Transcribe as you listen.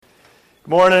Good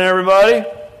morning, everybody.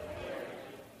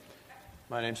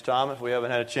 My name's Tom, if we haven't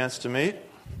had a chance to meet.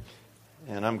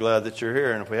 And I'm glad that you're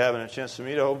here. And if we haven't had a chance to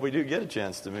meet, I hope we do get a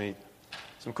chance to meet.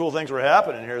 Some cool things were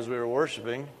happening here as we were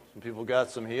worshiping. Some people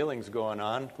got some healings going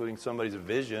on, including somebody's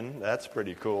vision. That's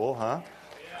pretty cool, huh?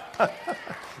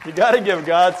 You got to give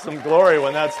God some glory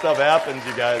when that stuff happens,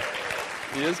 you guys.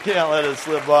 You just can't let it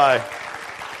slip by.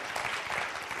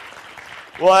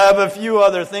 Well, I have a few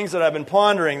other things that I've been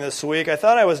pondering this week. I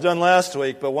thought I was done last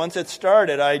week, but once it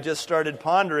started, I just started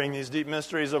pondering these deep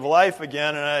mysteries of life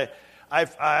again, and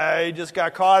I just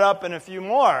got caught up in a few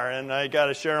more, and I got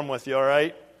to share them with you, all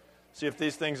right? See if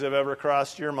these things have ever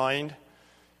crossed your mind.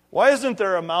 Why isn't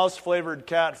there a mouse-flavored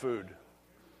cat food?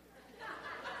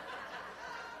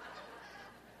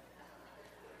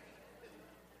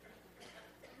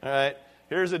 All right,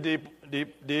 here's a deep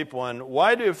one.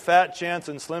 Why do fat chance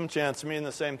and slim chance mean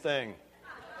the same thing?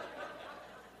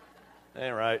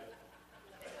 Ain't right.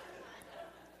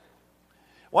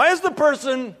 Why is the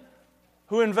person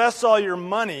who invests all your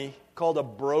money called a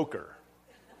broker?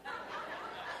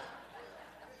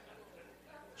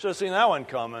 Should have seen that one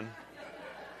coming.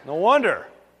 No wonder.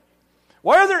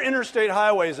 Why are there interstate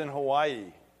highways in Hawaii?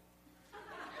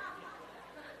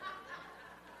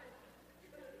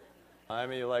 I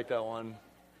mean, you like that one.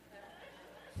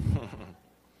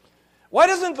 Why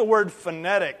doesn't the word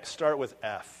phonetic start with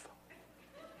F?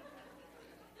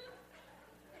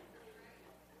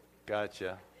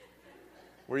 Gotcha.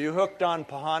 Were you hooked on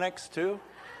Pahonics too?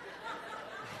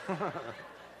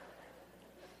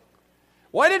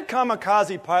 Why did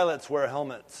kamikaze pilots wear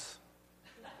helmets?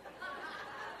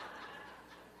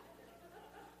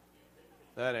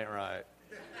 That ain't right.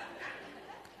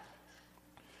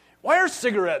 Why are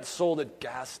cigarettes sold at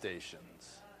gas stations?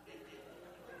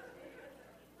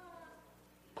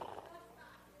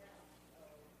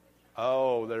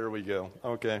 Oh, there we go.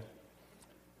 Okay.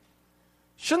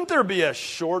 Shouldn't there be a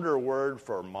shorter word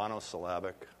for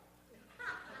monosyllabic?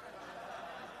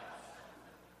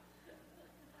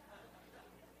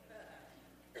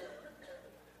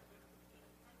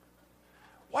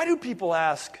 Why do people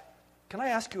ask, "Can I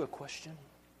ask you a question?"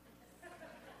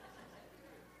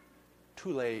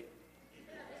 Too late.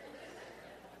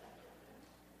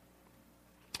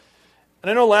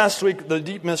 And I know last week the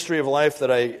deep mystery of life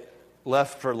that I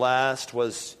left for last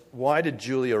was, why did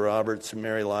Julia Roberts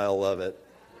marry Lyle Lovett?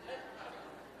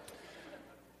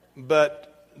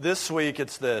 But this week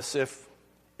it's this. If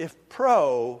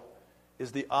pro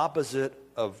is the opposite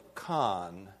of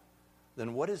con,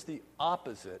 then what is the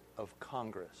opposite of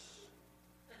Congress?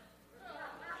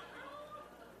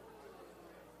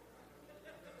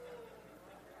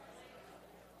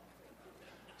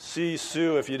 See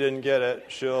Sue if you didn't get it.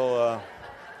 She'll,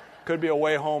 could be a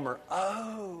way homer.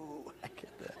 Oh, I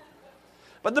get that.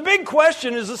 But the big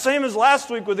question is the same as last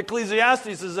week with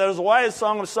Ecclesiastes, is why is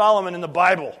Song of Solomon in the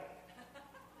Bible?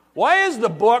 Why is the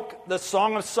book, the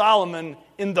Song of Solomon,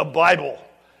 in the Bible?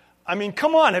 I mean,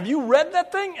 come on, have you read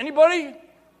that thing? Anybody?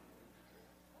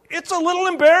 It's a little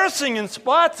embarrassing in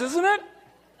spots, isn't it?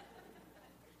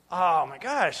 Oh my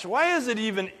gosh, why is it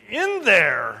even in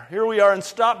there? Here we are in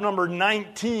stop number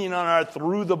 19 on our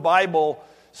Through the Bible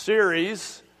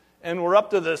series, and we're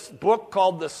up to this book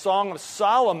called the Song of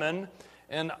Solomon,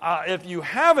 and if you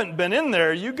haven't been in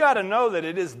there, you got to know that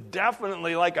it is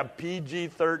definitely like a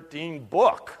PG-13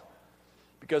 book,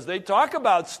 because they talk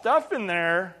about stuff in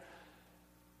there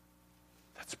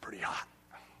that's pretty hot.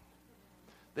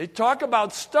 They talk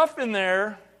about stuff in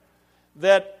there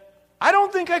that I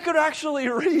don't think I could actually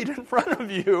read in front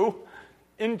of you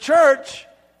in church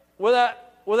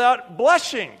without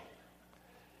blushing.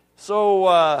 So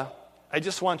I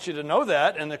just want you to know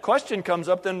that. And the question comes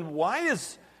up then, why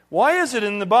is it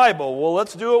in the Bible? Well,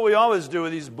 let's do what we always do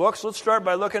with these books. Let's start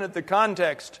by looking at the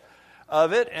context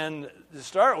of it. And to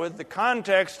start with, the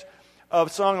context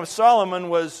of Song of Solomon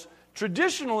was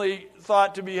traditionally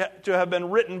thought to have been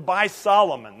written by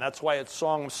Solomon. That's why it's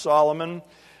Song of Solomon.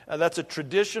 That's a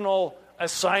traditional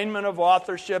assignment of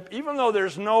authorship. Even though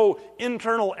there's no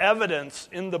internal evidence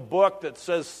in the book that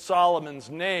says Solomon's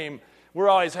name, we're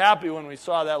always happy when we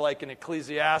saw that, like in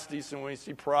Ecclesiastes and when we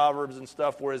see Proverbs and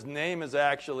stuff where his name is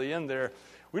actually in there.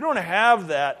 We don't have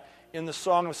that in the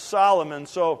Song of Solomon.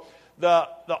 So the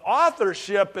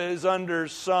authorship is under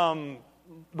some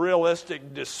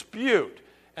realistic dispute.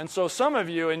 And so some of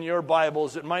you in your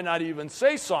Bibles, it might not even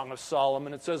say Song of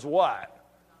Solomon. It says what?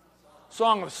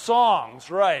 Song of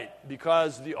Songs, right,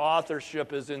 because the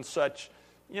authorship is in such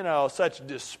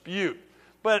dispute.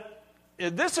 But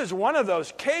this is one of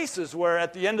those cases where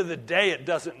at the end of the day it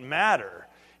doesn't matter.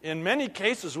 In many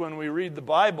cases when we read the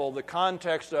Bible, the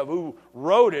context of who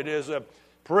wrote it is a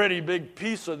pretty big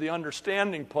piece of the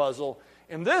understanding puzzle.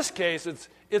 In this case, it's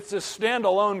a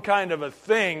standalone kind of a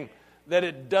thing that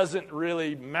it doesn't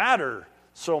really matter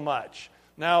so much.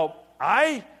 Now,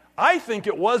 I think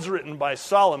it was written by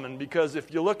Solomon, because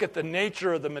if you look at the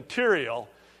nature of the material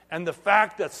and the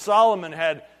fact that Solomon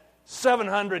had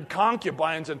 700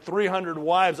 concubines and 300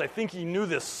 wives, I think he knew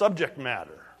this subject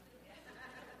matter.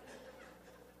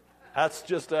 That's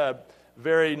just a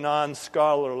very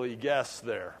non-scholarly guess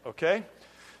there, okay?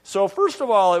 So first of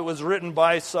all, it was written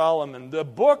by Solomon. The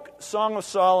book, Song of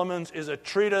Solomon, is a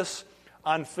treatise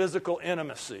on physical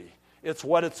intimacy. It's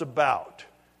what it's about.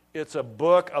 It's a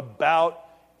book about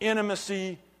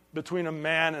intimacy between a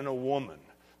man and a woman.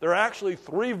 There are actually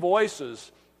 3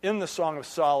 voices in the Song of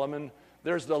Solomon.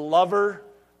 There's the lover,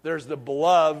 there's the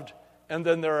beloved, and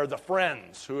then there are the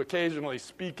friends who occasionally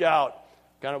speak out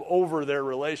kind of over their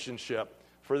relationship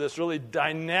for this really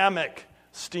dynamic,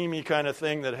 steamy kind of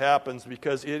thing that happens,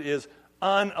 because it is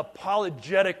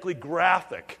unapologetically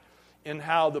graphic in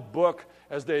how the book,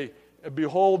 as they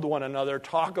behold one another,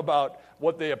 talk about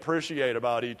what they appreciate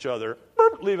about each other.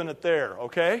 Leaving it there,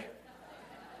 okay?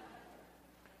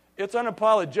 It's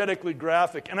unapologetically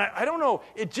graphic. And I don't know,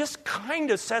 it just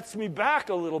kind of sets me back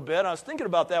a little bit. I was thinking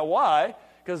about that. Why?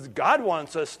 Because God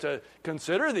wants us to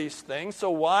consider these things. So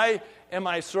why am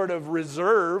I sort of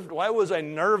reserved? Why was I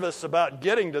nervous about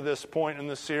getting to this point in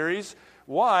the series?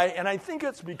 Why? And I think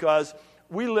it's because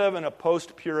we live in a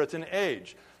post-Puritan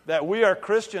age. That we are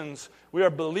Christians, we are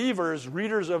believers,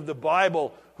 readers of the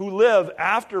Bible, who live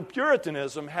after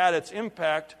Puritanism had its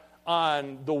impact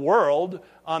on the world,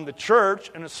 on the church,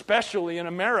 and especially in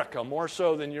America, more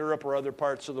so than Europe or other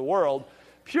parts of the world.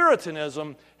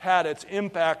 Puritanism had its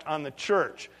impact on the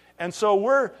church. And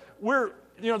so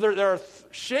there are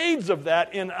shades of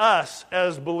that in us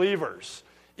as believers.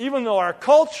 Even though our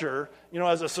culture,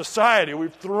 as a society,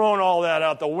 we've thrown all that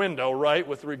out the window, right,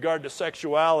 with regard to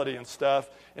sexuality and stuff.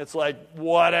 It's like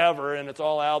whatever, and it's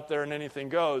all out there and anything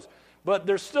goes. But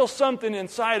there's still something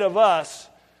inside of us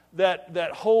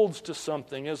that holds to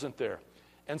something, isn't there?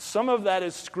 And some of that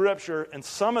is Scripture, and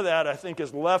some of that, I think,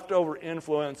 is leftover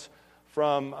influence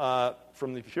from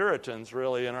the Puritans,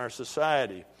 really, in our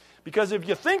society. Because if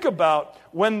you think about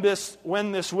when this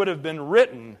would have been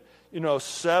written,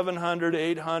 700,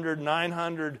 800,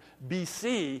 900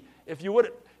 BC, if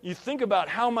you think about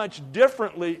how much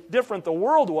different the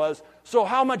world was, so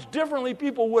how much differently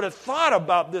people would have thought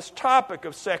about this topic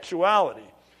of sexuality.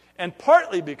 And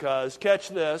partly because, catch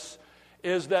this,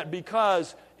 is that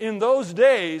because in those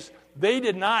days, they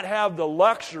did not have the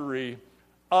luxury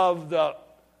of the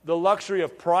luxury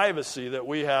of privacy that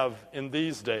we have in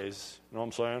these days. You know what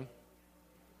I'm saying?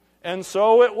 And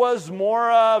so it was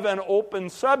more of an open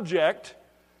subject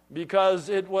because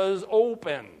it was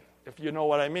open, if you know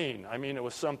what I mean. I mean, it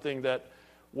was something that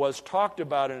was talked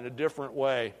about in a different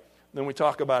way than we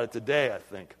talk about it today, I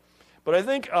think. But I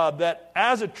think that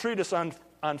as a treatise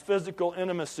on physical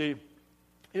intimacy,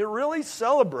 it really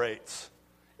celebrates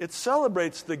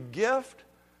the gift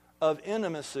of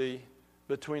intimacy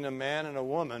between a man and a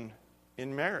woman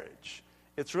in marriage.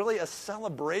 It's really a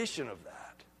celebration of that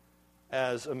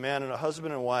as a man and a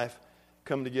husband and wife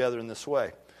come together in this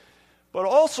way. But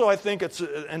also I think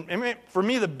for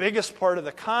me the biggest part of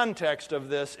the context of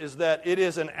this is that it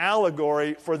is an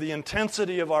allegory for the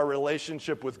intensity of our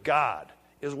relationship with God,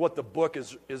 is what the book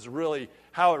is really,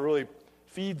 how it really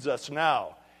feeds us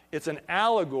now. It's an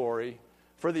allegory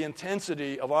for the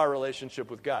intensity of our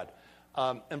relationship with God.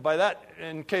 And by that,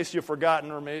 in case you've forgotten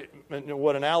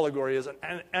what an allegory is,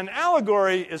 an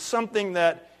allegory is something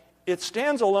that it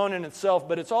stands alone in itself,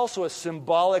 but it's also a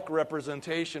symbolic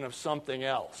representation of something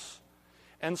else.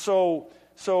 And so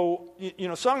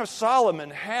Song of Solomon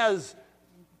has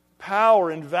power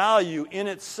and value in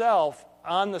itself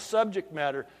on the subject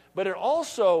matter, but it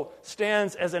also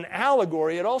stands as an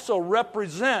allegory. It also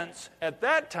represents, at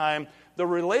that time, the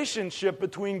relationship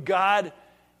between God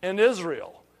and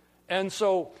Israel. And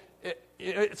so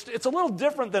it's a little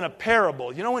different than a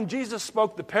parable. When Jesus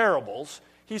spoke the parables,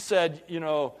 he said,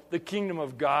 the kingdom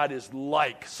of God is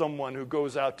like someone who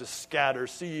goes out to scatter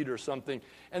seed or something.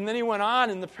 And then he went on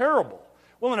in the parable.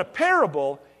 Well, in a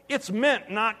parable, it's meant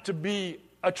not to be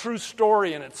a true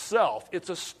story in itself. It's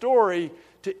a story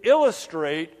to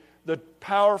illustrate the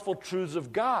powerful truths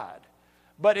of God.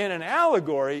 But in an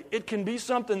allegory, it can be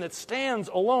something that stands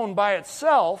alone by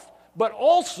itself, but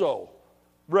also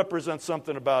represents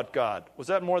something about God. Was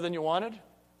that more than you wanted?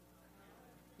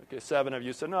 Okay, 7 of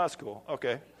you said, no, that's cool.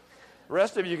 Okay. The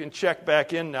rest of you can check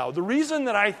back in now. The reason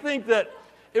that I think that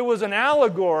it was an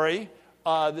allegory,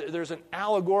 there's an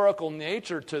allegorical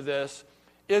nature to this,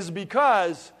 is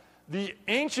because the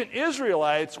ancient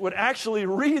Israelites would actually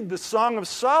read the Song of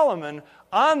Solomon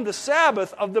on the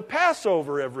Sabbath of the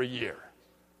Passover every year.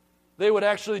 They would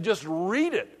actually just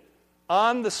read it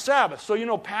on the Sabbath.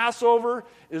 So, Passover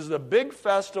is the big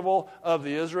festival of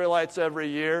the Israelites every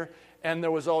year, and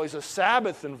there was always a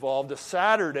Sabbath involved, a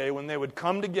Saturday, when they would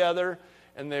come together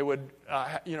and they would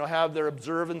have their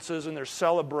observances and their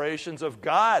celebrations of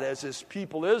God as His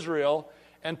people Israel.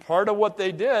 And part of what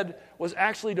they did was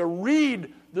actually to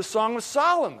read the Song of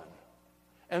Solomon.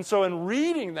 And so in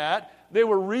reading that, they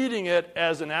were reading it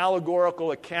as an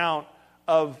allegorical account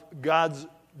of God's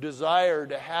desire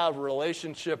to have a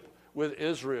relationship with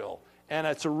Israel. And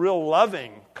it's a real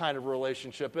loving kind of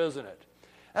relationship, isn't it?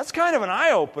 That's kind of an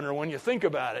eye-opener when you think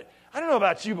about it. I don't know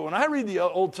about you, but when I read the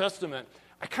Old Testament,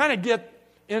 I kind of get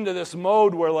into this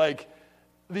mode where, like,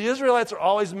 the Israelites are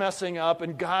always messing up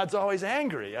and God's always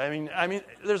angry. I mean,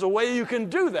 there's a way you can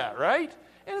do that, right?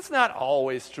 And it's not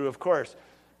always true, of course.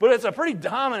 But it's a pretty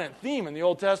dominant theme in the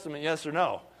Old Testament, yes or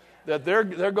no? That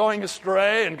they're going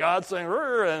astray and God's saying,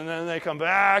 and then they come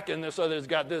back, and so there's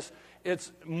got this.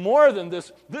 It's more than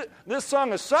this. This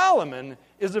Song of Solomon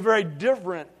is a very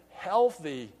different,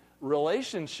 healthy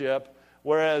relationship,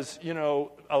 whereas,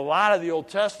 a lot of the Old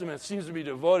Testament seems to be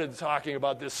devoted to talking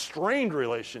about this strained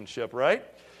relationship, right?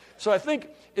 So I think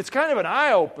it's kind of an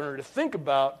eye-opener to think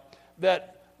about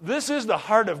that this is the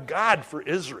heart of God for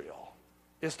Israel,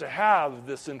 is to have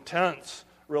this intense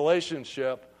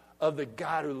relationship of the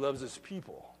God who loves His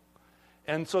people.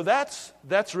 And so that's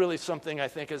really something I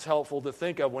think is helpful to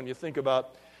think of when you think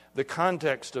about the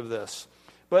context of this.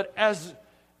 But as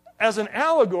an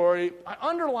allegory, I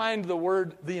underlined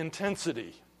the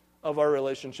intensity of our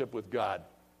relationship with God.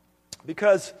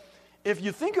 Because if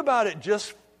you think about it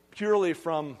just purely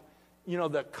from,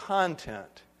 the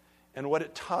content and what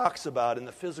it talks about in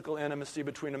the physical intimacy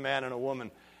between a man and a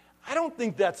woman, I don't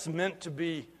think that's meant to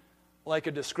be like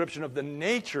a description of the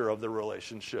nature of the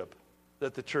relationship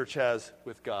that the church has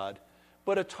with God,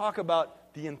 but a talk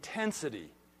about the intensity.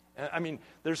 I mean,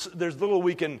 there's little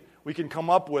we can come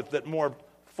up with that more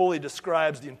fully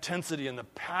describes the intensity and the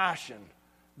passion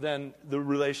than the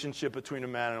relationship between a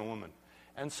man and a woman.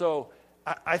 And so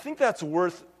I think that's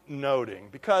worth noting,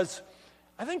 because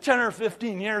I think 10 or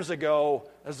 15 years ago,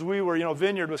 as we were,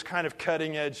 Vineyard was kind of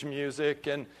cutting-edge music,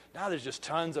 and now there's just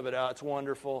tons of it out. It's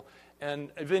wonderful.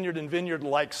 And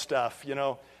Vineyard-like stuff,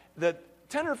 that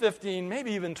 10 or 15,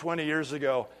 maybe even 20 years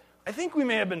ago, I think we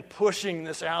may have been pushing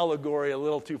this allegory a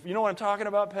little too far. You know what I'm talking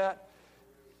about, Pat?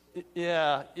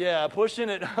 Yeah, pushing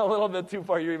it a little bit too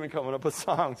far. You're even coming up with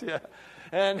songs, yeah.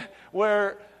 And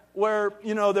where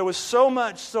there was so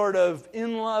much sort of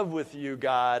in love with you,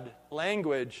 God,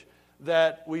 language,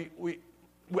 that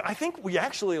I think we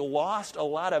actually lost a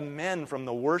lot of men from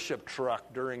the worship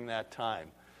truck during that time.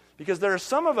 Because there are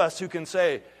some of us who can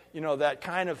say, that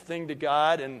kind of thing to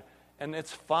God, and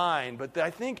it's fine. But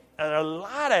I think a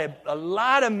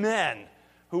lot of men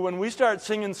who, when we start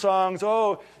singing songs,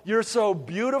 oh, you're so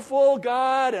beautiful,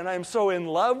 God, and I'm so in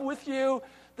love with you,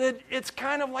 that it's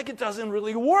kind of like it doesn't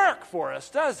really work for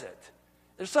us, does it?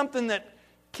 There's something that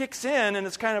kicks in, and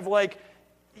it's kind of like,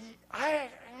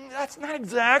 that's not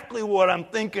exactly what I'm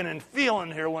thinking and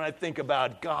feeling here when I think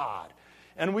about God.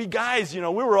 And we guys, we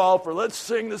were all for, let's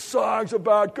sing the songs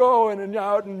about going and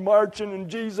out and marching and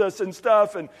Jesus and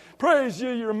stuff, and praise you,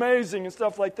 you're amazing, and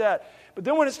stuff like that. But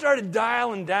then when it started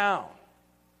dialing down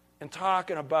and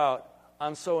talking about,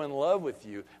 I'm so in love with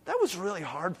you, that was really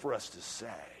hard for us to say.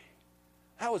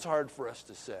 That was hard for us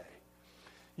to say.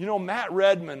 Matt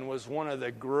Redman is one of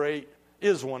the great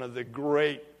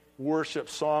worship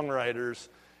songwriters.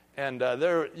 And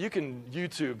you can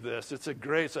YouTube this. It's a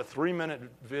 3-minute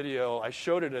video. I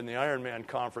showed it in the Ironman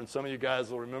conference. Some of you guys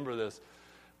will remember this.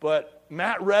 But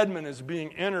Matt Redman is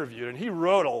being interviewed, and he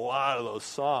wrote a lot of those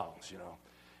songs,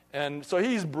 And so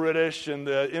he's British, and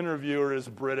the interviewer is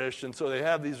British, and so they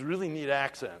have these really neat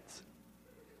accents.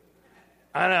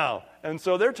 I know. And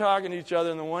so they're talking to each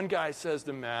other, and the one guy says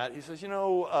to Matt,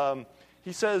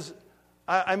 he says,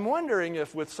 I'm wondering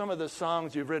if with some of the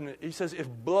songs you've written, he says, if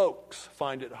blokes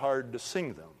find it hard to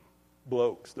sing them.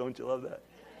 Blokes, don't you love that?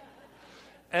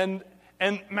 And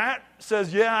Matt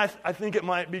says, yeah, I think it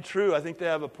might be true. I think they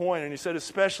have a point. And he said,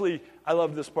 especially, I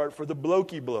love this part, for the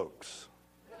blokey blokes.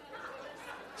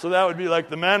 So that would be like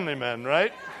the manly men,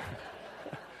 right?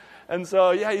 And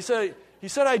so, yeah, he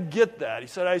said, I get that. He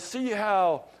said, I see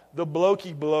how the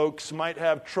blokey blokes might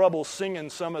have trouble singing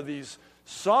some of these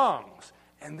songs.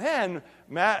 And then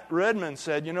Matt Redman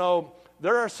said,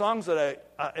 there are songs that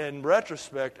in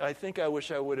retrospect, I think I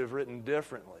wish I would have written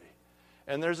differently.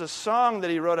 And there's a song that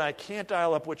he wrote, and I can't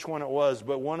dial up which one it was,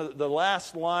 but one of the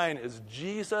last line is,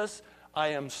 Jesus, I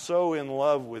am so in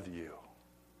love with you.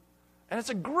 And it's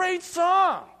a great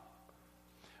song.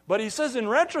 But he says in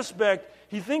retrospect,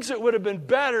 he thinks it would have been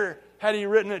better had he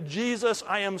written it, Jesus,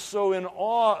 I am so in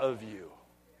awe of you.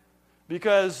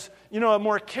 Because, it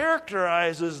more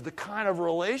characterizes the kind of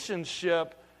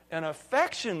relationship and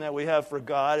affection that we have for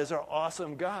God as our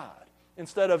awesome God,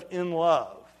 instead of in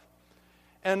love.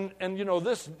 And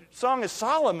this Song of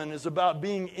Solomon is about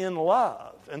being in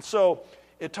love. And so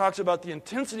it talks about the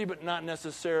intensity, but not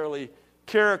necessarily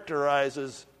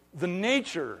characterizes the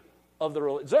nature of the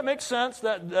relationship. Does that make sense,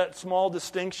 that small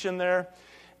distinction there?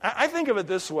 I think of it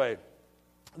this way,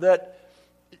 that,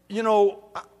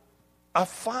 a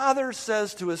father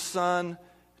says to his son,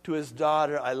 to his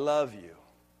daughter, I love you.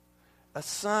 A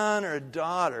son or a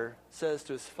daughter says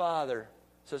to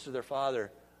their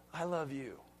father, I love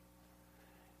you.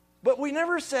 But we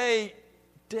never say,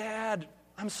 Dad,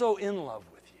 I'm so in love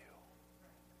with you.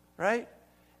 Right?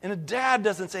 And a dad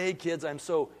doesn't say, hey kids, I'm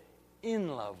so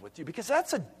in love with you. Because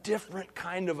that's a different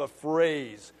kind of a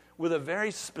phrase with a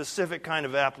very specific kind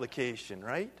of application,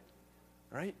 right?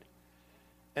 Right?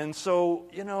 And so,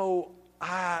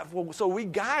 so we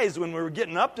guys, when we were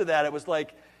getting up to that, it was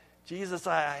like, Jesus,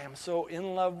 I am so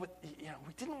in love with,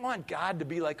 we didn't want God to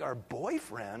be like our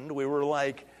boyfriend. We were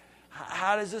like,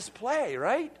 how does this play,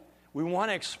 right? We want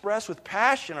to express with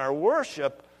passion our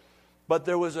worship, but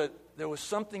there was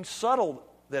something subtle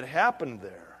that happened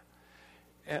there.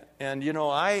 And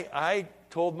I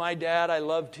told my dad I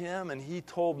loved him, and he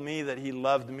told me that he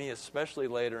loved me, especially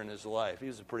later in his life. He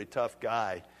was a pretty tough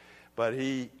guy. But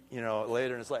he,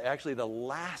 later in his life, actually the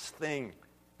last thing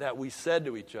that we said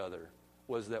to each other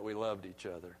was that we loved each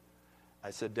other.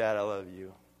 I said, Dad, I love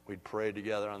you. We'd prayed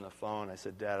together on the phone. I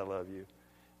said, Dad, I love you.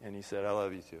 And he said, I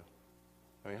love you too.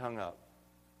 And we hung up.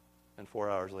 And 4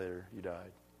 hours later, he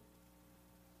died.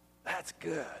 That's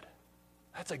good.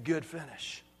 That's a good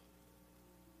finish.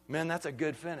 Men, that's a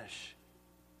good finish.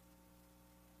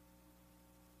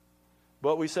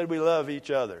 But we said we love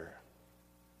each other.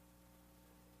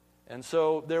 And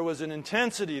so there was an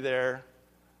intensity there,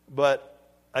 but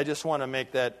I just want to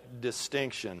make that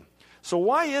distinction. So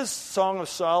why is Song of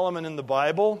Solomon in the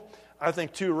Bible? I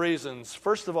think 2 reasons.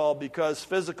 First of all, because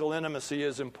physical intimacy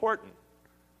is important.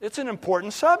 It's an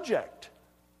important subject.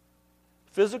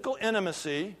 Physical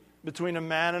intimacy between a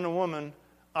man and a woman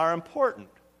are important.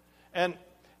 And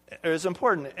it's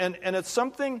important. And it's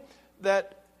something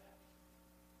that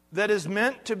is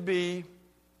meant to be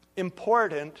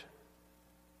important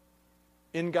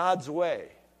in God's way.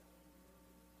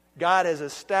 God has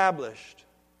established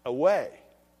a way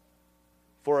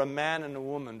for a man and a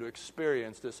woman to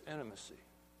experience this intimacy.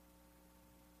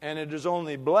 And it is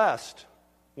only blessed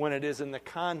when it is in the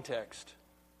context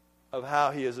of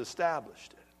how He has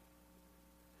established it.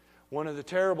 One of the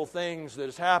terrible things that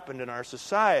has happened in our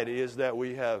society is that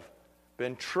we have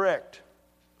been tricked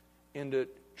into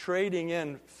trading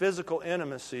in physical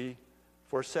intimacy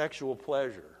for sexual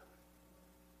pleasure.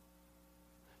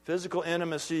 Physical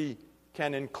intimacy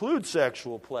can include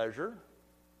sexual pleasure.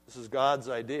 This is God's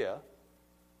idea.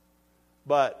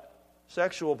 But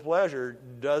sexual pleasure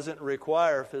doesn't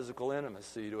require physical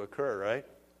intimacy to occur, right?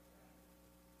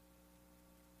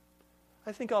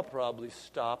 I think I'll probably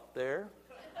stop there.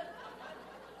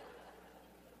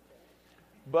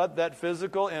 But that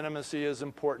physical intimacy is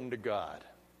important to God.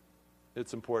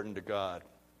 It's important to God.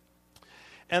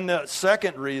 And the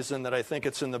second reason that I think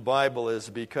it's in the Bible is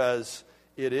because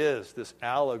it is this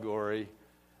allegory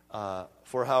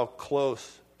for how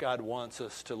close God wants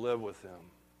us to live with Him.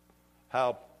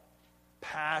 How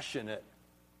passionate,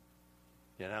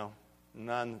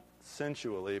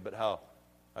 non-sensually, but how,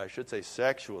 I should say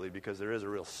sexually, because there is a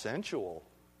real sensual,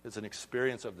 it's an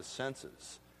experience of the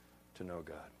senses to know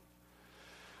God.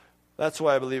 That's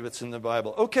why I believe it's in the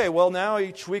Bible. Okay, well now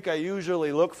each week I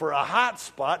usually look for a hot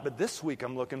spot, but this week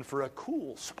I'm looking for a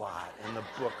cool spot in the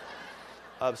book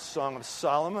of Song of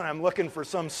Solomon. I'm looking for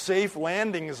some safe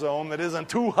landing zone that isn't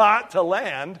too hot to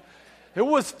land. It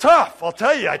was tough, I'll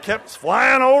tell you. I kept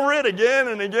flying over it again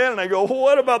and again, and I go,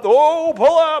 what about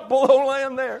pull up, don't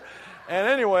land there. And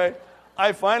anyway,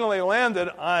 I finally landed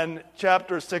on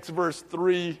chapter 6, verse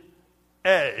 3a,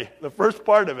 the first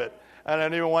part of it. And I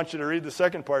don't even want you to read the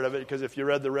second part of it, because if you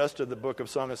read the rest of the book of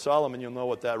Song of Solomon, you'll know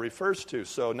what that refers to.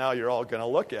 So now you're all going to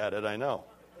look at it, I know.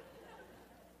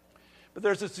 But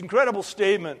there's this incredible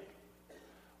statement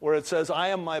where it says, I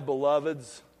am my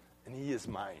beloved's, and he is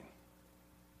mine.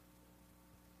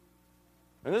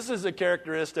 And this is a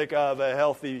characteristic of a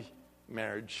healthy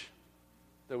marriage,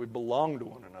 that we belong to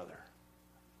one another.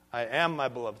 I am my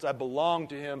beloved's. I belong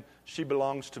to him. She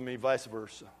belongs to me, vice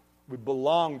versa. We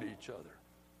belong to each other.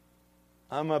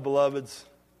 I'm my beloved's,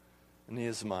 and he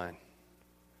is mine.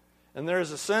 And there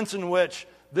is a sense in which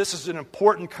this is an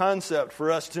important concept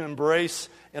for us to embrace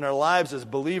in our lives as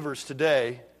believers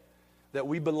today, that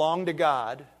we belong to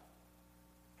God,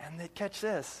 and that, catch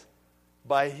this,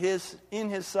 in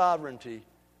his sovereignty,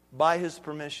 by his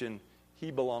permission,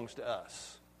 he belongs to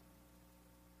us.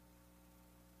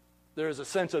 There is a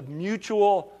sense of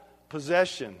mutual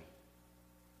possession.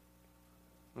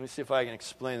 Let me see if I can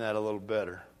explain that a little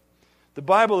better. The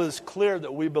Bible is clear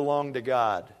that we belong to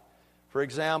God. For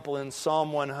example, in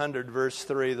Psalm 100, verse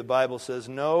 3, the Bible says,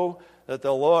 "Know that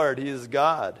the Lord, he is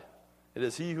God. It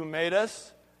is he who made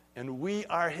us, and we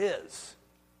are his."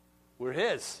 We're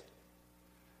his.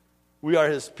 We are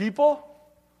his people.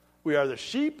 We are the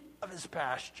sheep of his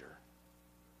pasture.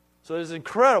 So there's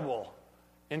incredible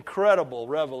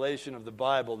revelation of the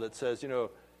Bible that says,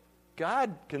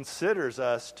 God considers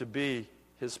us to be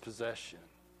his possession.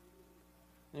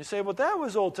 And you say, well, that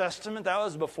was Old Testament. That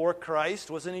was before Christ.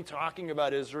 Wasn't he talking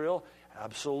about Israel?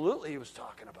 Absolutely, he was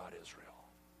talking about Israel.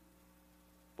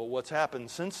 But what's happened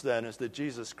since then is that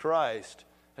Jesus Christ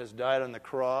has died on the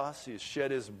cross. He's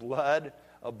shed his blood,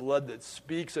 a blood that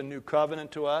speaks a new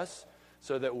covenant to us,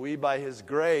 so that we, by his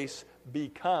grace,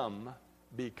 become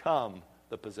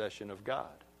the possession of God.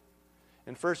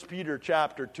 In 1 Peter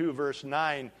chapter 2, verse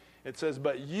 9, it says,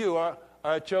 "But you are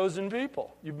a chosen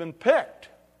people." You've been picked.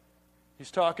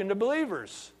 He's talking to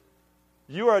believers.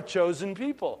 You are a chosen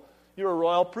people. You're a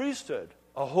royal priesthood,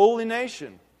 a holy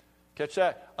nation. Catch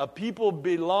that? A people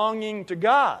belonging to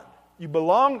God. We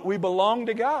belong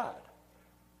to God.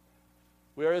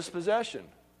 We are his possession.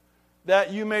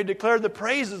 That you may declare the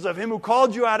praises of him who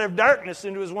called you out of darkness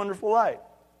into his wonderful light.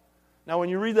 Now, when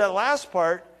you read that last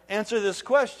part, answer this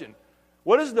question.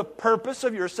 What is the purpose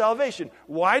of your salvation?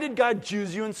 Why did God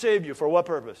choose you and save you? For what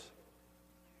purpose?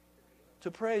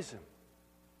 To praise him.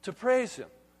 To praise him.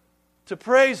 To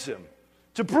praise him.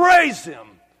 To praise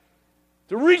him.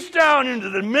 To reach down into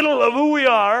the middle of who we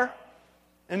are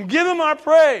and give him our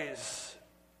praise.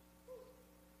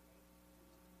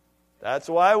 That's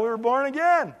why we were born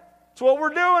again. That's what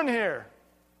we're doing here.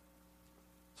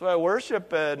 That's why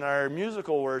worship and our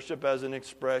musical worship as an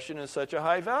expression is such a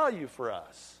high value for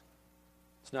us.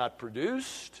 It's not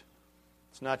produced.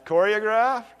 It's not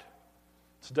choreographed.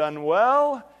 It's done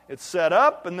well. It's set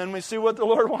up, and then we see what the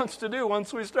Lord wants to do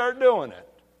once we start doing it.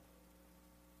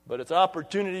 But it's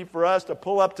opportunity for us to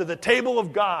pull up to the table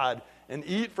of God and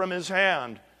eat from his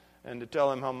hand and to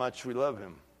tell him how much we love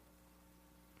him.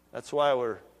 That's why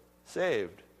we're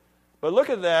saved. But look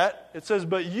at that. It says,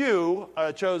 "But you are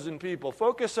a chosen people."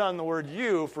 Focus on the word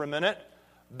 "you" for a minute.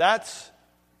 That's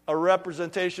a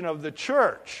representation of the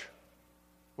church.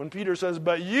 When Peter says,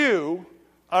 "But you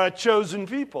are a chosen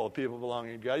people," people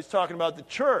belonging to God, he's talking about the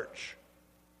church.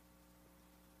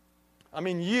 I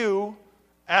mean, you,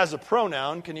 as a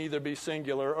pronoun, can either be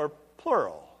singular or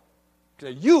plural. You can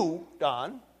say, "You,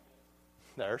 Don."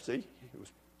 There, see?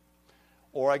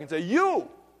 Or I can say, "You."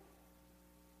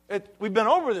 We've been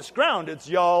over this ground. It's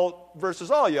y'all versus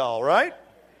all y'all, right?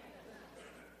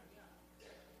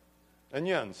 And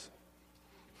yuns.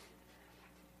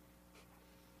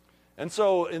 And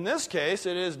so in this case,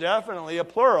 it is definitely a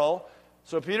plural.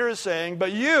 So Peter is saying,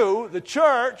 but you, the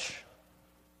church,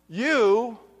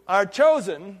 you are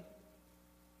chosen.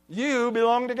 You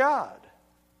belong to God.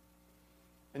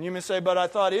 And you may say, but I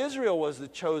thought Israel was the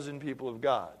chosen people of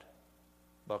God.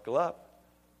 Buckle up.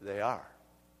 They are.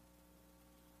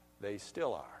 They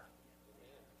still are.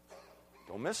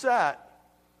 Don't miss that.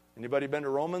 Anybody been to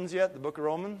Romans yet, the book of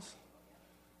Romans?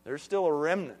 There's still a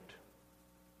remnant.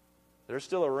 There's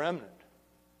still a remnant.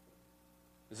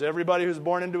 Is everybody who's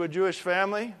born into a Jewish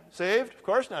family saved? Of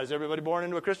course not. Is everybody born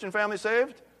into a Christian family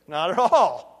saved? Not at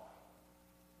all.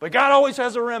 But God always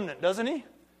has a remnant, doesn't he?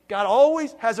 God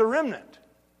always has a remnant.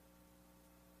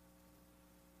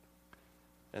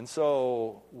 And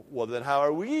so, well, then how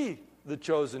are we the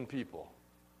chosen people?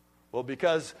 Well,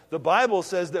 because the Bible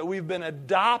says that we've been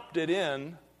adopted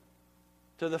in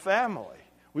to the family.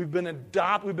 We've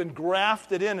been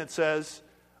grafted in, it says,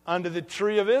 unto the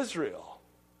tree of Israel.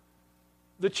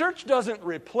 The church doesn't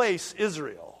replace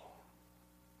Israel.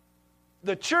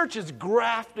 The church is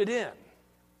grafted in.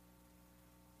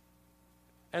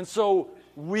 And so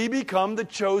we become the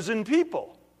chosen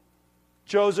people.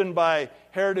 Chosen by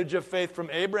heritage of faith from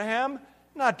Abraham,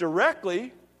 not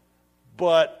directly,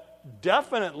 but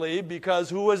definitely because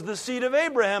who was the seed of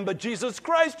Abraham but Jesus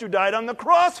Christ, who died on the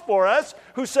cross for us,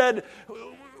 who said,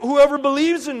 whoever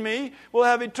believes in me will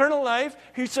have eternal life.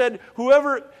 He said,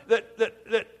 whoever,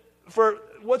 for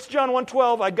what's John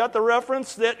 1:12? I got the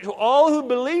reference that to all who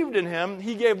believed in him,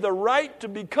 he gave the right to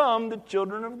become the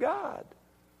children of God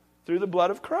through the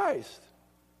blood of Christ.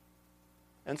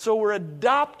 And so we're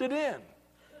adopted in.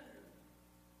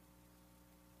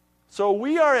 So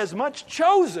we are as much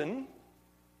chosen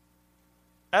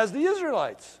as the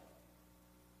Israelites,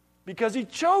 because he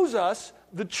chose us,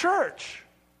 the church,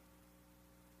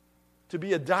 to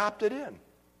be adopted in.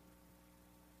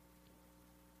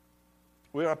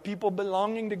 We are people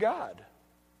belonging to God.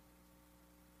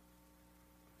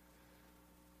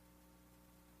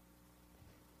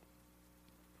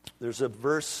 There's a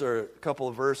verse or a couple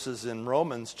of verses in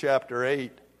Romans chapter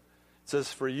 8. It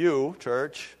says, "For you,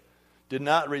 church, did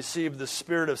not receive the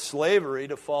spirit of slavery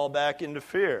to fall back into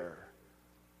fear."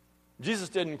 Jesus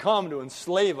didn't come to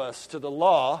enslave us to the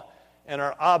law and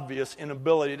our obvious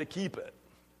inability to keep it.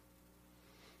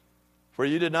 "For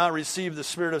you did not receive the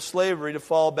spirit of slavery to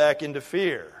fall back into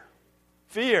fear."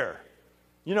 Fear.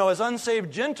 You know, as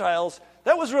unsaved Gentiles,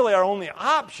 that was really our only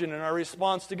option in our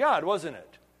response to God, wasn't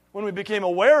it? When we became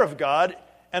aware of God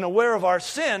and aware of our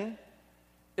sin,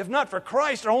 if not for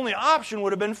Christ, our only option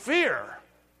would have been fear.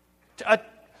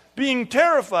 Being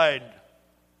terrified.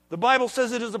 The Bible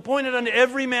says it is appointed unto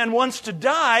every man once to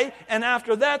die, and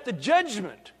after that the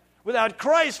judgment. Without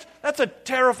Christ, that's a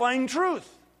terrifying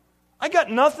truth. I got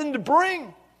nothing to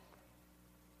bring.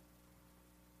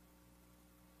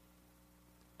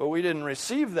 But we didn't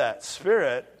receive that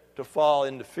spirit to fall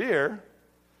into fear,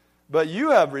 but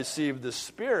you have received the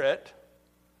spirit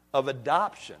of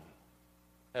adoption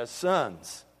as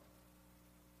sons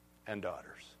and daughters.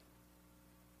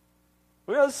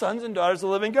 We are the sons and daughters of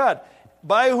the living God,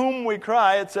 by whom we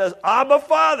cry, it says, "Abba,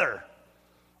 Father."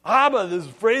 Abba, this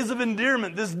phrase of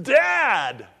endearment, this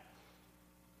dad.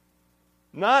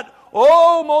 Not,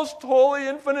 "Oh, most holy,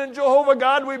 infinite Jehovah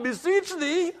God, we beseech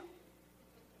thee."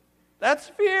 That's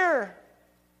fear.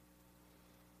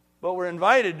 But we're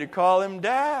invited to call him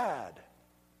Dad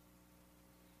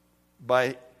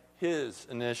by his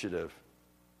initiative.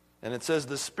 And it says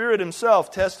the Spirit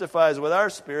himself testifies with our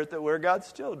spirit that we're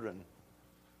God's children.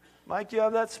 Mike, you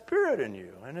have that Spirit in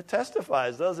you, and it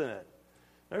testifies, doesn't it?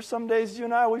 There's some days you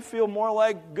and I, we feel more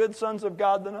like good sons of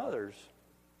God than others.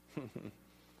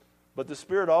 But the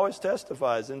Spirit always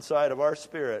testifies inside of our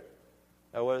spirit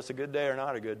that whether it's a good day or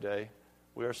not a good day,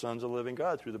 we are sons of the living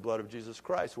God through the blood of Jesus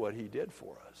Christ, what he did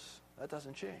for us. That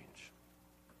doesn't change.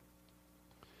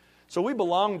 So we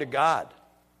belong to God.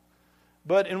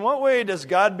 But in what way does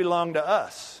God belong to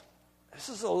us? This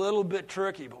is a little bit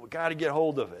tricky, but we've got to get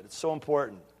hold of it. It's so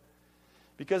important.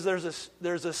 Because there's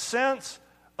a sense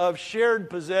of shared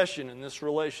possession in this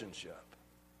relationship.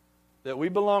 That we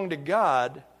belong to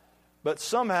God, but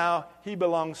somehow he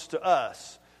belongs to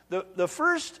us. The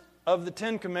first of the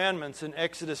 10 commandments in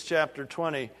Exodus chapter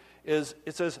 20 is,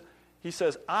 he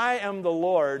says, "I am the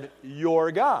Lord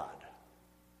your God,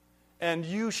 and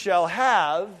you shall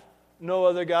have no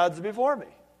other gods before me."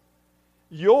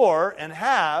 Your and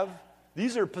have,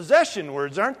 these are possession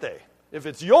words, aren't they? If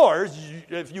it's yours,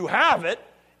 if you have it,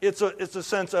 it's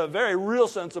a very real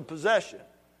sense of possession.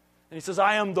 And he says,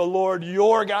 "I am the Lord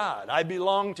your God. I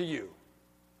belong to you.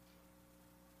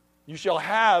 You shall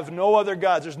have no other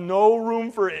gods." There's no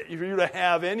room for you to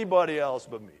have anybody else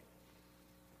but me.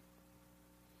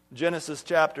 Genesis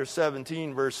chapter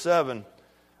 17, verse 7,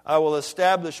 "I will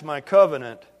establish my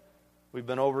covenant." We've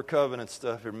been over covenant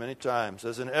stuff here many times.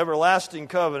 "As an everlasting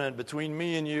covenant between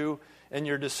me and you and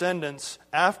your descendants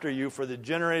after you for the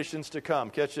generations to come."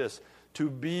 Catch this. "To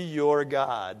be your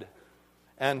God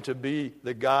and to be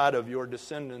the God of your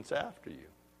descendants after you."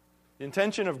 The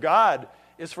intention of God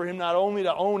is for him not only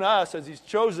to own us as he's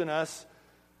chosen us,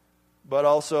 but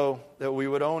also that we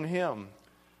would own him.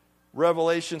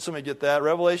 Revelation, somebody get that?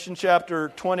 Revelation chapter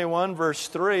 21, verse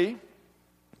 3.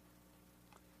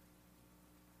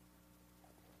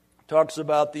 Talks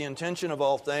about the intention of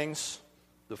all things,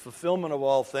 the fulfillment of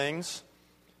all things.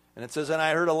 And it says, "And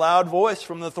I heard a loud voice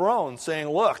from the throne saying,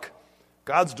 'Look,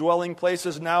 God's dwelling place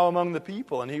is now among the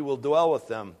people, and he will dwell with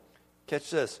them.'" Catch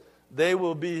this. "They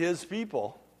will be his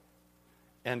people,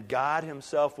 and God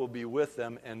himself will be with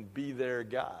them and be their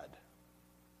God."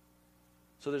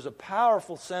 So there's a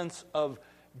powerful sense of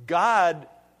God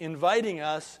inviting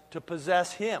us to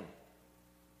possess him.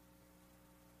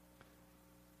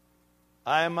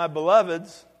 "I am my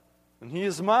beloved's, and he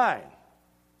is mine."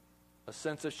 A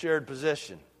sense of shared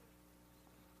possession.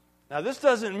 Now, this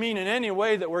doesn't mean in any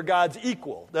way that we're God's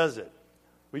equal, does it?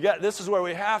 This is where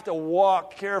we have to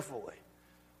walk carefully.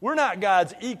 We're not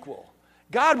God's equal.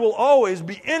 God will always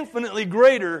be infinitely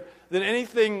greater than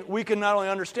anything we can not only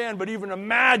understand, but even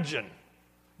imagine.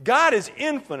 God is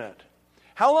infinite.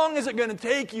 How long is it going to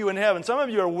take you in heaven? Some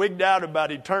of you are wigged out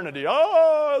about eternity.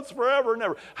 Oh, it's forever and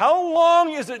ever. How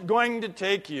long is it going to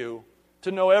take you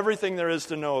to know everything there is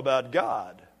to know about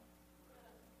God?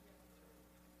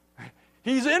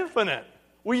 He's infinite.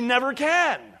 We never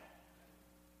can.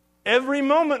 Every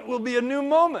moment will be a new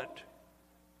moment.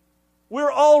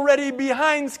 We're already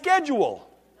behind schedule.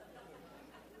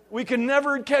 We can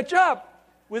never catch up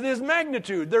with His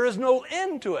magnitude. There is no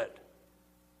end to it.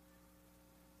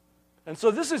 And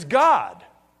so this is God.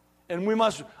 And we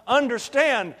must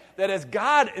understand that as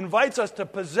God invites us to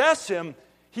possess Him,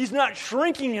 He's not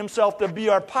shrinking Himself to be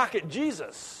our pocket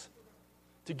Jesus.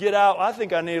 To get out, I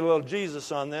think I need a little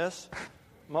Jesus on this.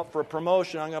 I'm up for a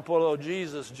promotion. I'm going to put a little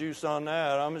Jesus juice on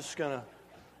that. I'm just going to,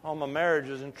 all my marriage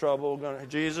is in trouble.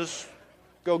 Jesus,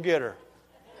 go get her.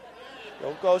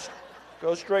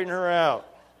 Go straighten her out.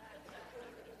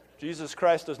 Jesus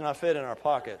Christ does not fit in our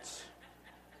pockets.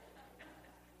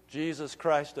 Jesus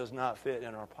Christ does not fit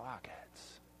in our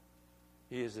pockets.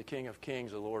 He is the King of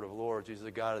Kings, the Lord of Lords. He's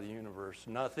the God of the universe.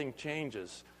 Nothing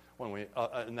changes when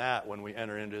we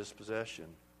enter into His possession.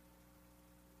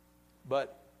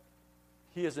 But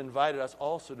He has invited us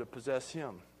also to possess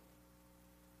Him.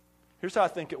 Here's how I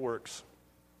think it works.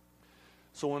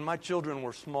 So when my children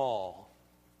were small,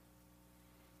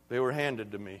 they were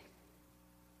handed to me.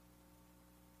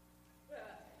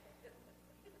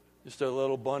 Just a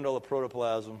little bundle of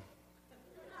protoplasm.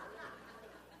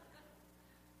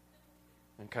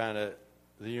 And kind of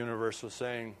the universe was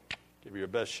saying, give it your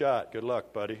best shot. Good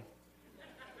luck, buddy.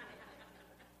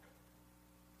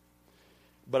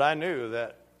 But I knew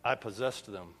that I possessed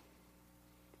them.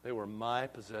 They were my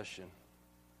possession.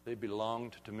 They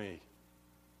belonged to me.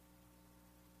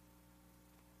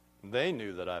 They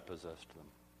knew that I possessed them.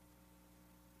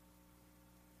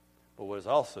 But what is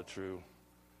also true,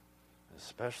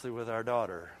 especially with our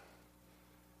daughter,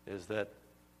 is that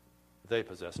they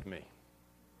possessed me.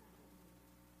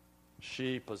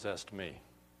 She possessed me.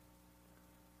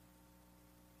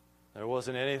 There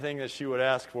wasn't anything that she would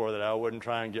ask for that I wouldn't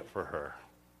try and get for her.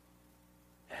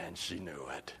 And she knew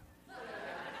it.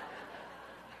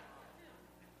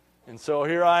 And so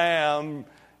here I am,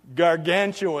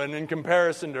 gargantuan in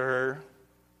comparison to her.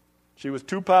 She was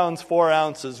 2 pounds 4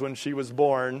 ounces when she was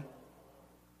born.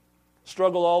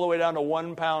 Struggled all the way down to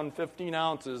 1 pound 15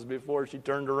 ounces before she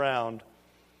turned around.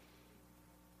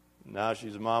 Now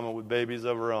she's a mama with babies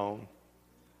of her own.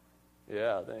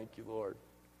 Yeah, thank you, Lord.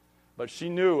 But she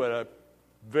knew at a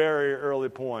very early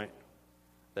point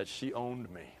that she owned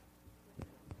me.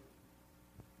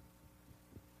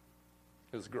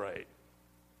 It was great.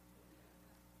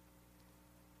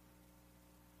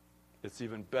 It's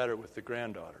even better with the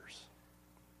granddaughters.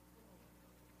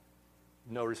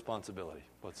 No responsibility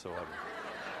whatsoever.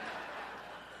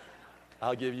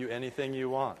 I'll give you anything you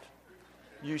want.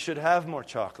 You should have more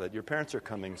chocolate. Your parents are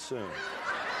coming soon.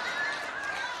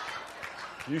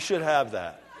 You should have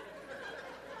that.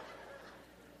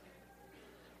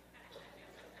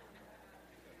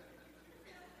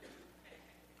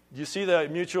 Do you see the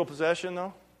mutual possession,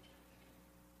 though?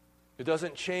 It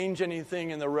doesn't change anything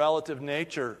in the relative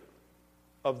nature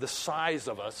of the size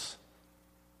of us,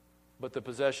 but the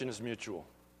possession is mutual.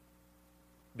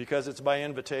 Because it's by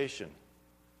invitation.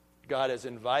 God has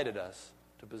invited us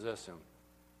to possess Him.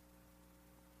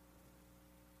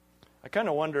 I kind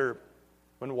of wonder,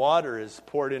 when water is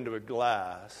poured into a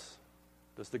glass,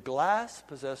 does the glass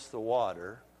possess the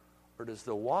water, or does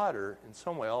the water in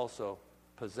some way also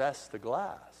possess the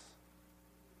glass?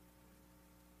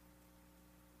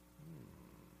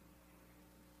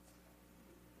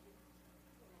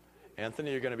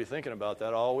 Anthony, you're going to be thinking about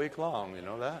that all week long, you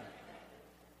know that?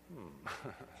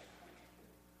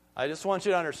 I just want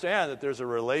you to understand that there's a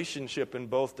relationship in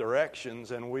both directions,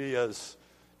 and we as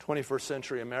 21st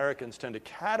century Americans tend to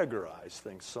categorize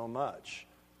things so much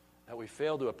that we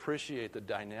fail to appreciate the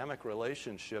dynamic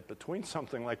relationship between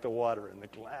something like the water and the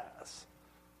glass.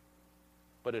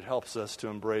 But it helps us to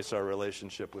embrace our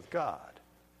relationship with God.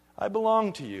 I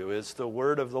belong to you is the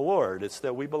word of the Lord. It's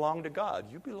that we belong to God.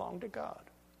 You belong to God.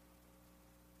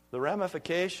 The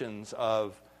ramifications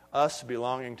of us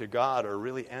belonging to God are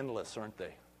really endless, aren't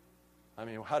they? I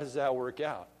mean, how does that work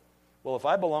out? Well, if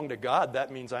I belong to God,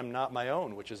 that means I'm not my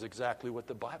own, which is exactly what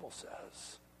the Bible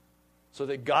says. So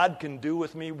that God can do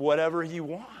with me whatever He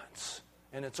wants,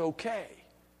 and it's okay.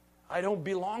 I don't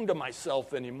belong to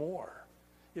myself anymore.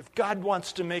 If God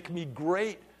wants to make me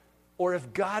great, or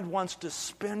if God wants to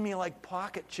spin me like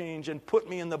pocket change and put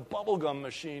me in the bubblegum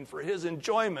machine for His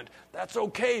enjoyment, that's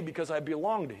okay because I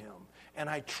belong to Him, and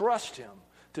I trust Him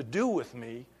to do with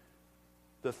me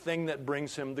the thing that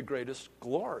brings Him the greatest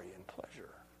glory and pleasure.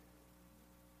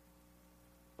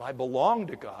 I belong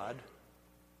to God,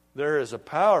 there is a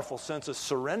powerful sense of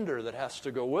surrender that has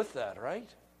to go with that, right?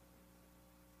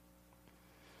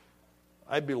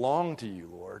 I belong to you,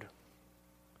 Lord.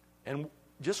 And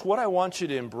just what I want you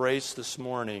to embrace this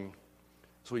morning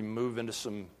as we move into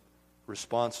some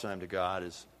response time to God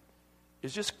is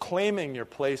just claiming your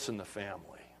place in the family.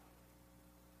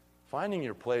 Finding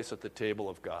your place at the table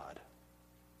of God.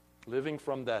 Living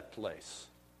from that place.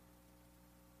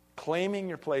 Claiming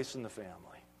your place in the family.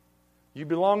 You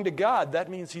belong to God. That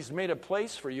means He's made a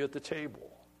place for you at the table.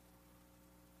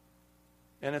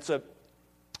 And it's a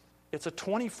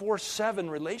 24/7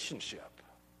 relationship.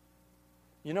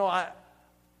 You know,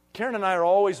 Karen and I are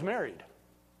always married.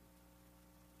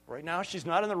 Right now, she's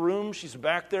not in the room. She's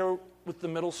back there with the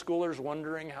middle schoolers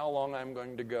wondering how long I'm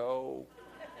going to go.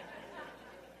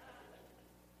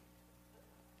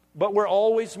 But we're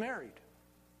always married.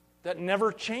 That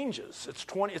never changes.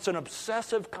 It's an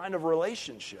obsessive kind of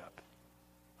relationship.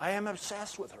 I am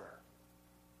obsessed with her.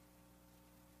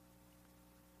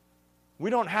 We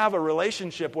don't have a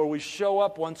relationship where we show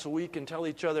up once a week and tell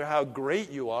each other how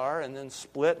great you are and then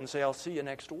split and say, I'll see you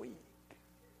next week.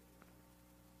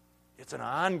 It's an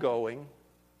ongoing,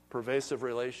 pervasive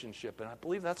relationship. And I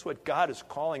believe that's what God is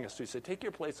calling us to. He said, take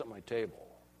your place at my table.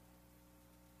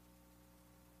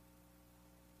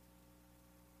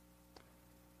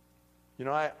 You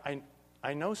know,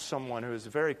 I know someone who is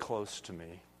very close to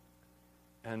me,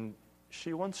 and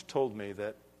she once told me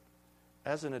that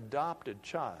as an adopted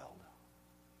child,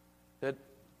 that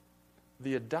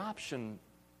the adoption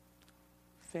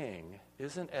thing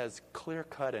isn't as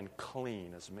clear-cut and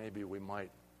clean as maybe we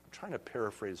might, I'm trying to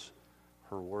paraphrase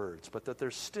her words, but that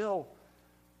there's still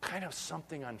kind of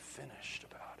something unfinished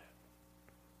about it.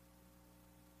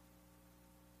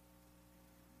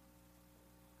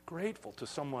 Grateful to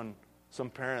some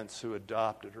parents who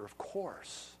adopted her, of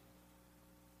course.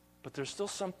 But there's still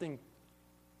something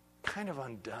kind of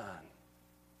undone.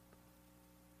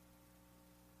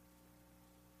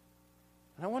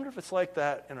 And I wonder if it's like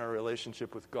that in our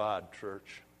relationship with God,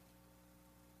 church.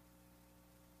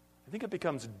 I think it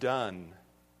becomes done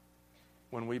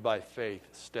when we, by faith,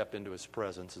 step into His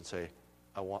presence and say,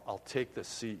 I'll take the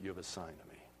seat you have assigned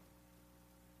to me.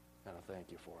 And I thank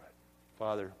you for it.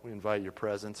 Father, we invite your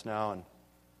presence now, and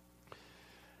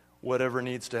whatever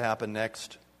needs to happen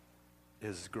next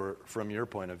is, from your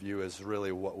point of view, is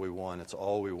really what we want. It's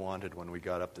all we wanted when we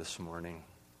got up this morning,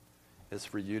 is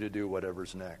for you to do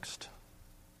whatever's next.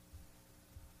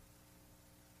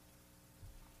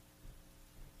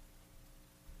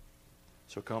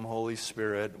 So come, Holy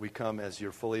Spirit. We come as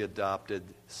your fully adopted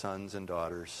sons and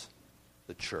daughters,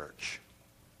 the church,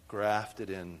 grafted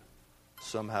in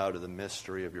somehow to the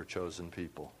mystery of your chosen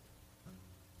people.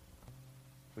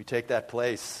 We take that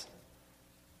place.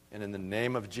 And in the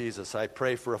name of Jesus, I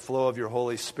pray for a flow of your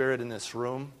Holy Spirit in this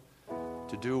room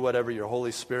to do whatever your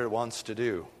Holy Spirit wants to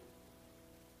do.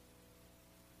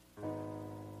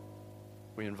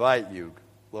 We invite you,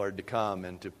 Lord, to come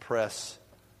and to press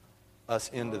us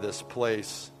into this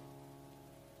place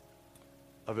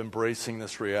of embracing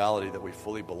this reality that we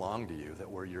fully belong to you, that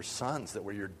we're your sons, that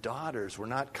we're your daughters. We're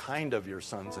not kind of your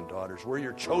sons and daughters. We're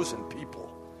your chosen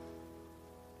people.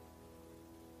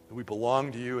 That we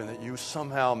belong to you, and that you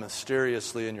somehow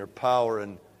mysteriously in your power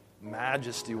and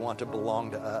majesty want to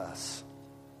belong to us.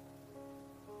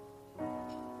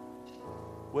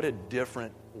 What a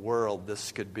different world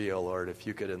this could be, O Lord, if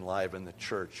you could enliven the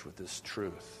church with this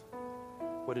truth.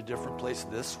 What a different place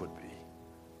this would be.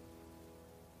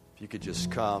 If you could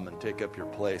just come and take up your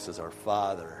place as our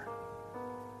Father,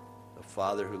 the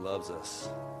Father who loves us.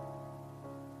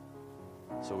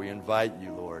 So we invite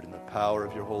you, Lord, in the power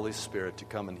of your Holy Spirit to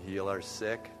come and heal our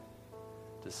sick,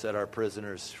 to set our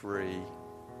prisoners free,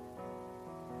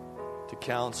 to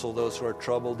counsel those who are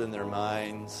troubled in their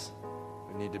minds,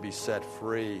 who need to be set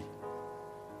free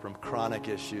from chronic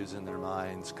issues in their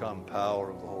minds. Come, power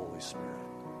of the Holy Spirit.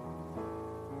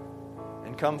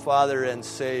 And come, Father, and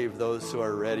save those who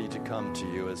are ready to come to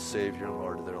you as Savior and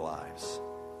Lord of their lives.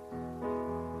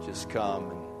 Just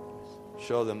come and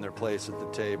show them their place at the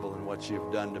table and what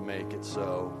you've done to make it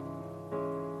so.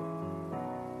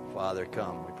 Father,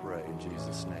 come, we pray in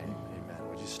Jesus' name. Amen.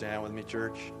 Would you stand with me,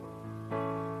 church?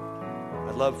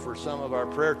 I'd love for some of our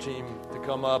prayer team to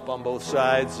come up on both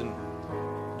sides and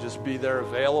just be there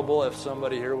available. If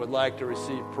somebody here would like to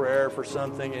receive prayer for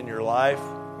something in your life,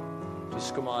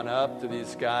 just come on up to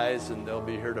these guys and they'll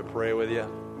be here to pray with you.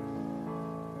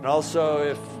 And also,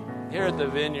 if here at the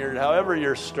Vineyard, however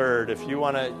you're stirred, if you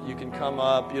want to, you can come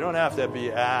up. You don't have to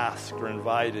be asked or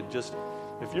invited. Just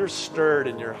if you're stirred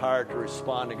in your heart to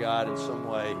respond to God in some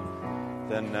way,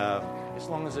 then As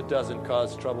long as it doesn't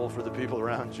cause trouble for the people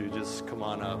around you, just come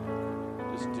on up.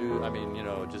 Just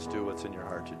do what's in your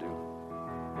heart to do.